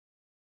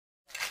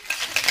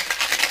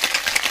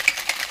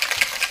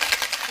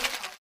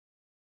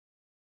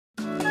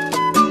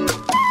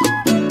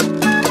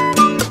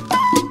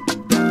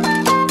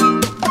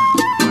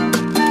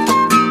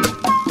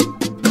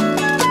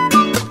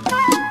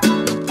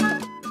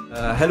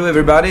Hello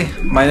everybody,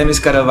 my name is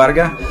Karel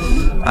Varga.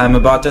 I'm a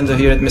bartender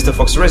here at Mr.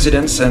 Fox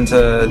Residence, and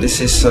this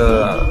is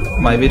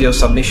my video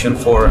submission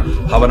for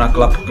Havana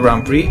Club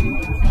Grand Prix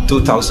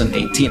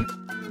 2018.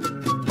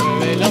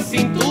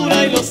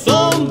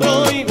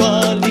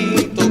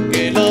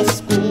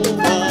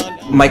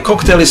 My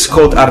cocktail is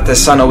called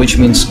Artesano, which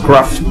means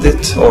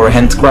crafted or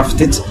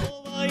handcrafted.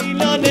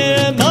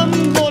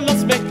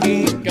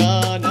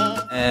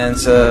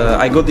 And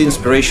I got the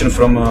inspiration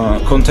from a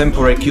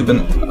contemporary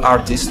Cuban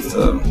artist,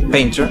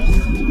 painter,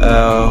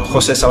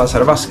 Jose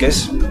Salazar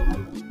Vasquez,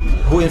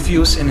 who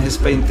infused in his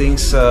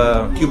paintings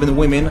Cuban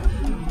women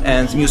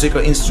and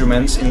musical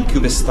instruments in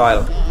Cuban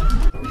style.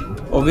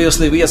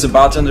 Obviously, we as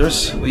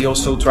bartenders, we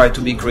also try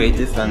to be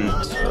creative and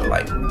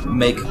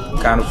make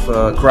kind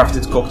of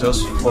crafted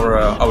cocktails for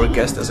our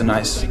guests as a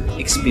nice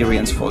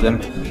experience for them.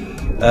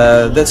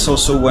 That's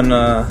also when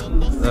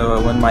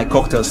my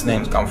cocktails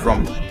names come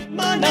from.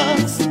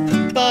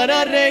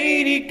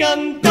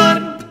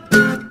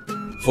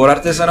 For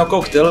Artesano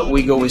cocktail,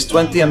 we go with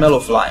 20 ml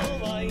of lime,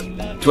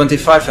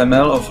 25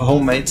 ml of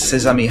homemade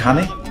sesame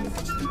honey,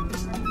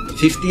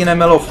 15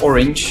 ml of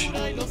orange,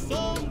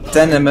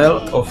 10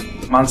 ml of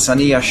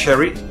Manzanilla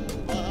sherry,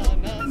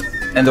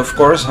 and of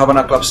course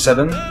Havana Club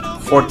 7,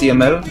 40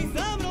 ml,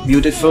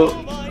 beautiful,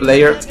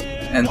 layered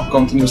and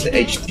continuously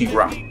aged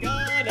rum.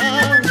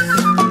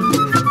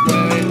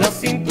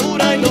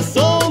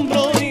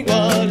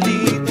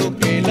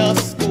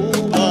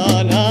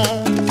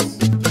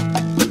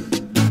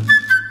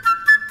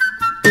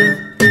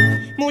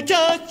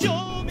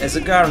 As a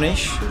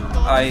garnish,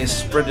 I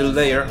spread a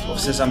layer of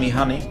sesame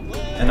honey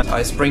and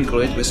I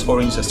sprinkle it with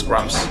orange zest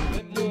crumbs.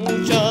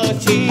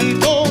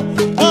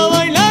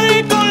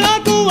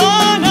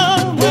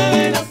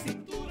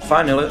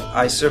 Finally,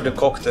 I serve the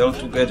cocktail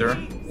together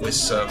with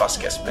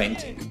Vasquez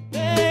painting.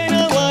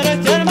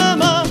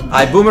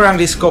 I boomerang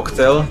this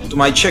cocktail to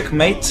my Czech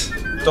mate,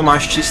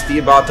 Tomáš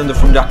Čistý, bartender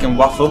from Duck and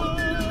Waffle.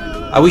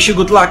 I wish you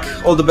good luck,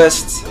 all the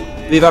best.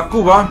 Viva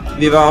Cuba,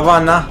 viva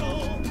Havana,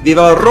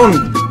 viva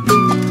Ron!